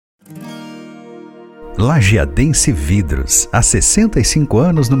Lajeadense Vidros, há 65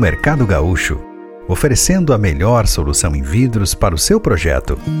 anos no mercado gaúcho, oferecendo a melhor solução em vidros para o seu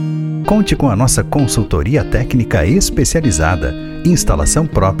projeto. Conte com a nossa consultoria técnica especializada, instalação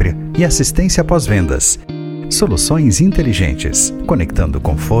própria e assistência pós-vendas. Soluções inteligentes, conectando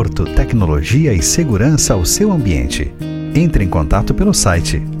conforto, tecnologia e segurança ao seu ambiente. Entre em contato pelo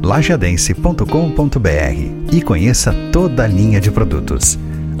site lajeadense.com.br e conheça toda a linha de produtos.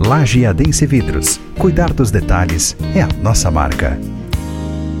 Lajeadense Vidros. Cuidar dos detalhes é a nossa marca.